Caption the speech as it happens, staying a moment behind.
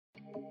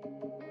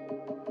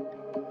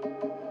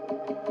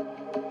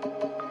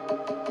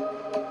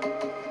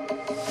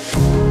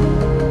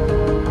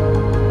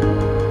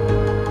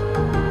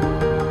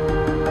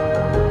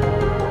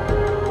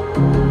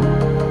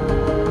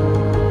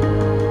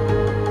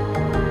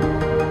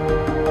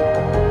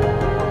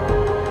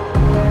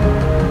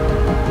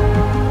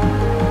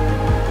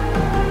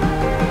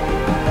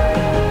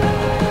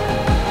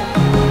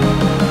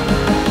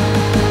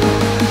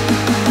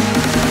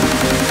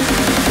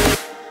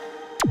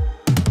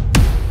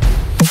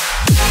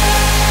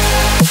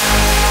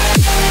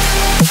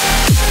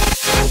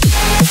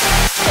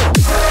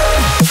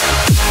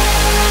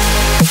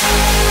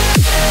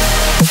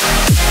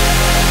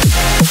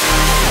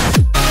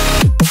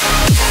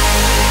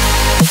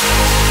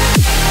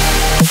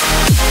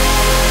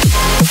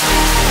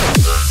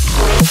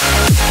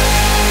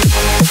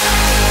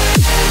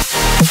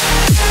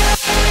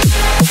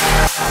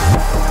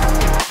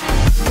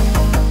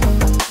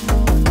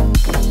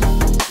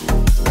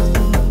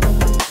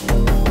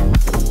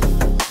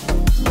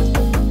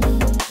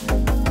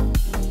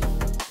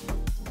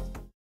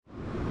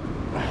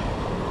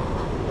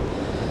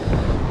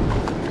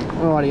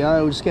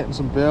Rightio, we're just getting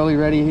some burley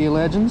ready here,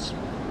 legends.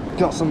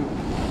 Got some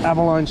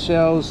abalone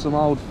shells, some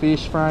old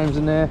fish frames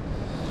in there,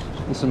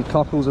 and some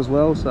cockles as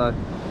well. So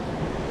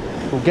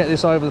we'll get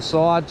this over the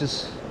side,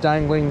 just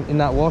dangling in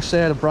that wash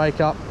there to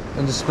break up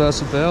and disperse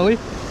the burley,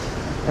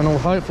 and we'll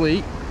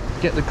hopefully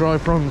get the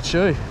groper on the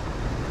chew.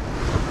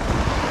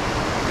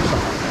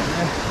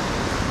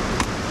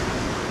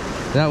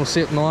 That will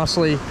sit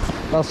nicely.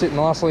 They'll sit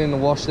nicely in the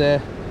wash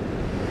there,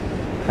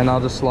 and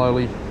I'll just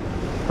slowly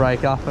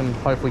break up and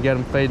hopefully get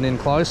them feeding in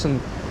close,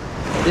 and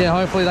yeah,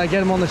 hopefully they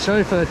get them on the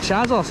chew for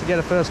Chazos to get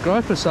a first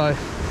groper. So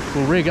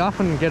we'll rig up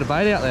and get a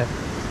bait out there.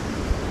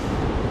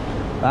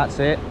 That's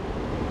it.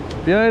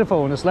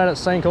 Beautiful, and just let it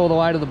sink all the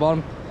way to the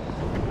bottom.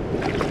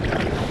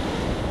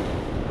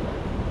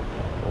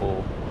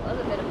 Oh. That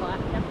was a bit of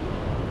black, yeah.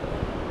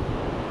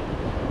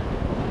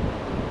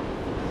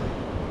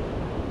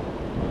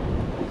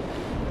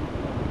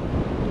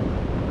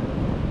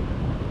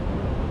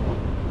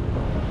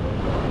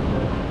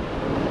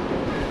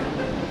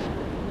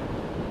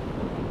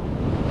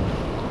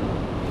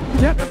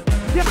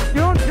 Yep,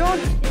 you're on. You're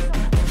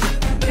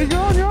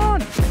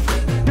on.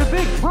 You're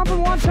big. Pump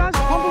and one, Chaz.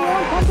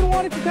 Pump and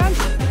one if you can.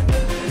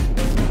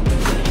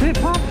 See it,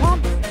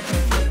 pump.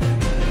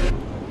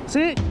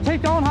 See it,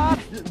 keep going hard.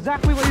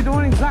 Exactly what you're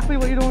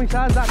doing,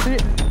 Chaz. That's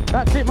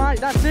it, mate,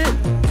 that's it.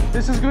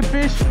 This is good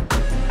fish.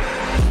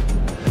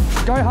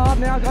 Go hard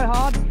now, go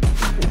hard.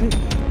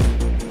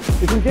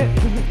 If you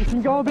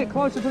can go a bit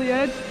closer to the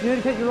edge, you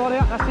need to keep your rod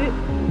out,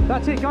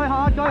 that's it, go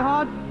hard.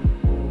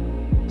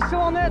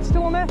 Still on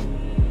there,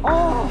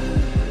 Oh!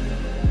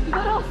 You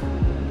got off.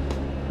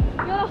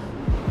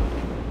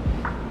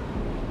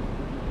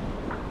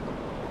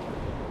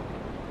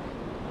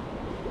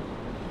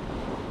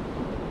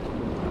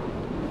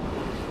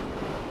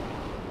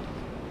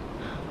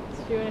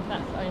 It's true if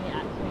that's only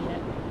actually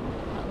it.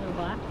 That little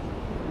black.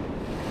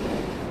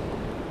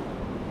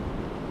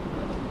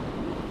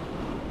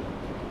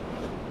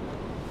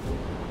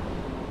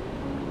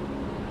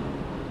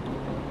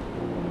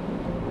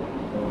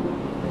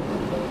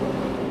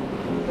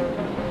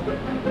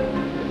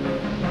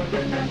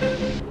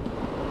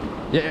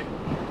 Yeah.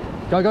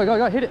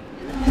 Go, hit it.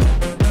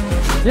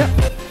 Yep.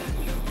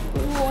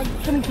 Oh, I'm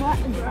gonna try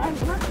and drag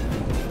that.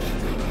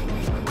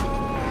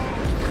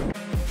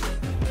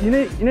 You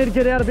need to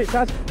get out a bit,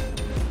 Chaz.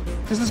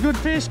 This is good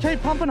fish,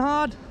 keep pumping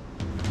hard.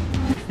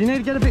 You need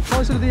to get a bit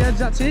closer to the edge,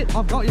 that's it.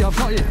 I've got you.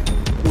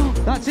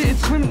 That's it,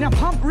 it's swimming. Now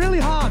pump really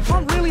hard,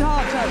 Chaz.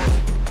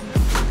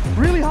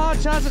 Really hard,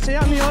 Chaz, it's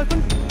out in the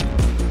open.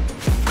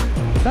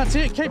 That's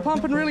it, keep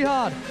pumping really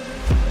hard.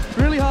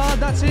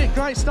 That's it,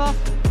 great stuff.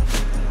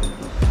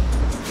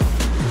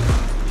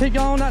 Keep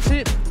going, that's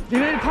it. You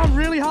need to pump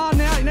really hard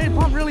now,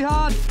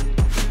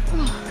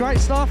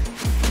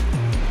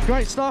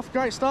 Great stuff,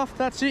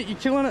 that's it, you're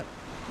killing it.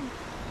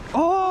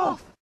 Oh,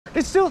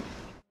 it's still...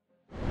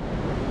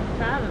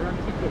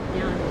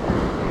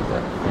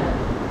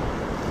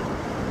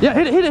 Yeah,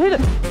 hit it.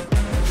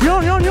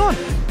 You're on.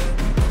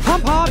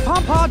 Pump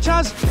hard,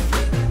 Chaz.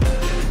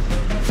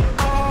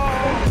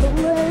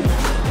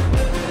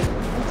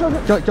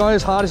 Go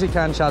as hard as you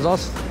can,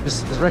 Chazos. It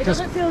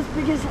doesn't feel as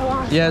big as the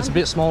last one. Yeah, it's a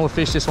bit smaller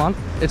fish, this one.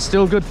 It's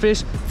still good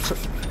fish.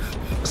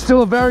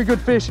 Still a very good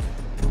fish.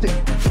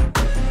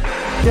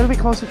 Get a bit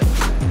closer.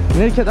 You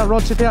need to get that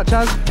rod tip out,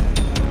 Chaz.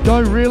 Go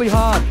really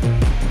hard.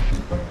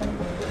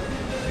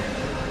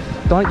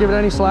 Don't give it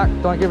any slack.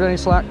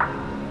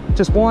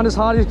 Just wind as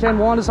hard as you can,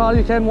 That's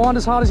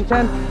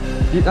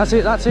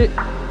it.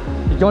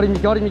 You got him.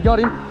 You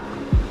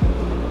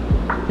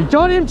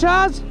got him,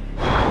 Chaz.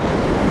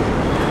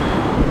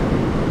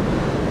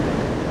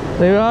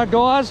 There we are,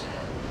 guys.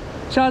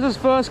 Chaz's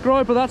first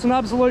groper, that's an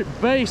absolute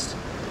beast.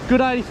 Good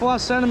 85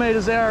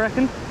 centimetres there, I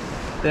reckon.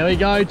 There we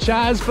go,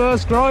 Chaz,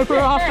 first groper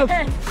after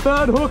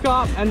third hook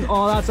up. And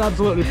oh, that's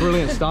absolutely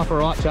brilliant stuff. All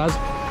right, Chaz.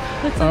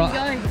 Let's go.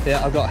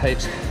 Yeah, I've got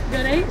heaps. You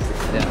got heaps?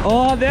 Yeah.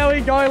 Oh, there we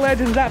go,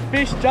 legends. That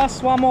fish just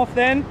swum off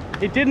then.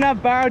 It didn't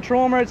have barrow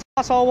trauma, its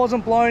asshole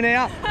wasn't blown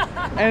out.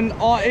 And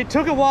it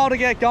took a while to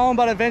get going,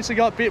 but eventually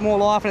got a bit more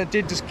life, and it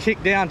did just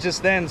kick down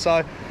just then.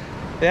 So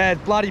yeah,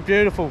 it's bloody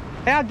beautiful.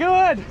 How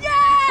good? Yeah!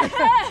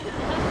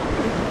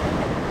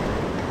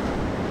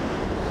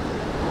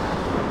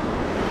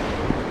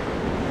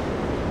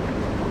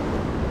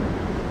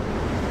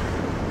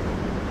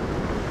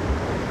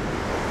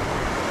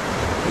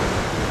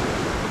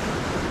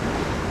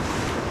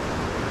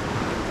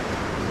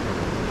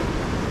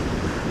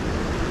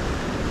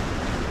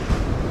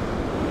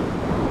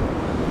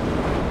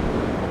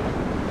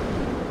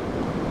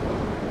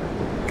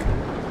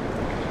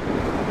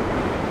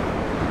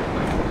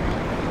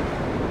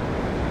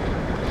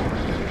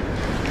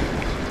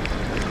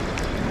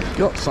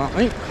 Got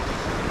something.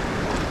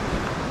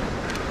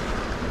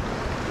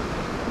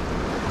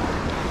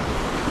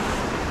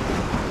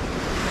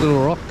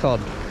 Little rock cod.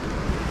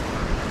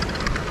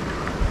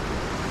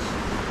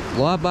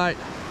 Live bait.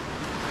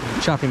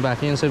 Chuck him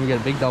back in, see if we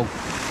get a big dog.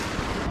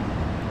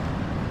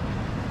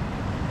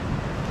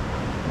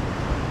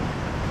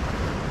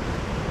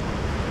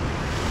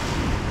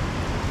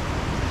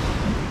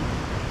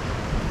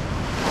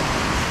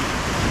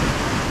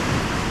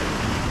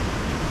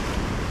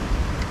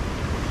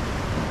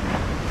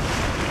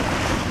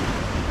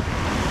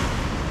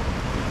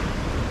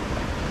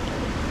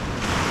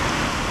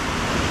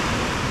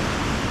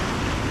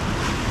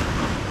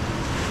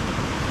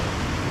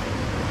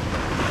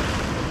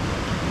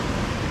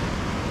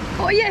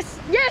 yes,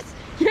 yes,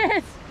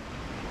 yes,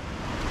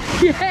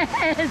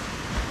 yes.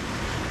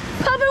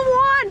 Pump and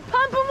one,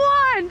 pump and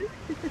one.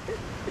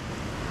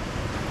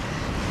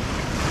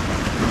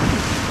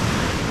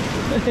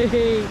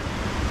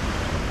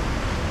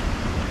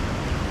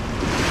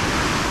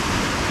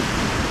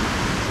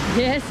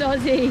 Yes,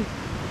 Aussie.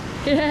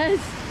 Yes.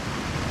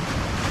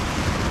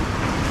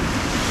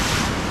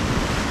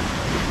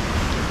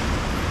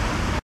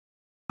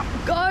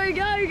 Go,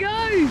 go,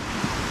 go.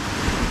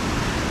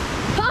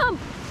 Pump.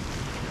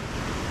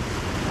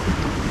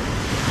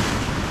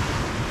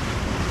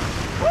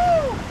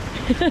 Woo.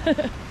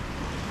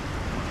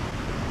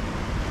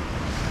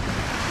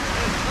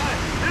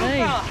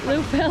 Hey,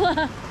 little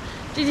fella.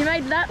 Did you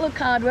make that look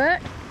hard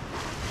work?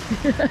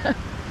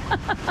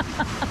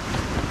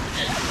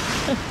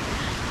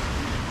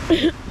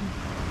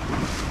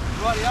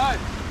 Rightio.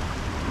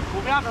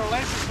 We'll be able to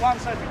release this one.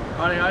 So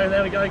rightio,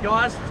 there we go,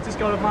 guys. Just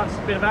got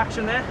a bit of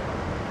action there.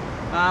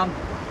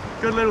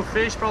 Good little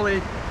fish,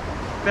 probably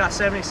about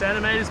 70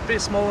 centimetres, a bit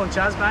smaller than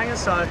Chaz Bangers,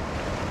 so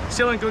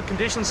still in good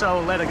condition, so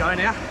we'll let her go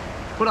now.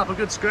 Put up a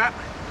good scrap.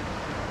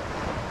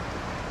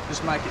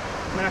 Just make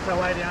our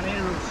way down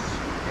here.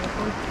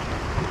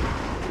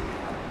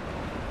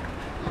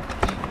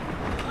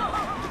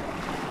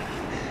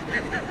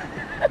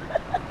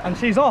 And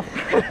she's off.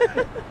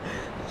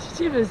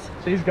 Shivers.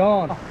 She's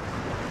gone.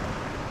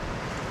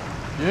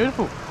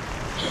 Beautiful.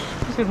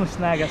 Just gonna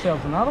snag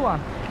ourselves another one.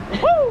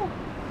 Woo!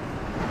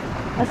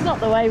 That's not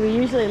the way we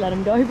usually let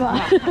them go,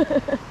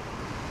 but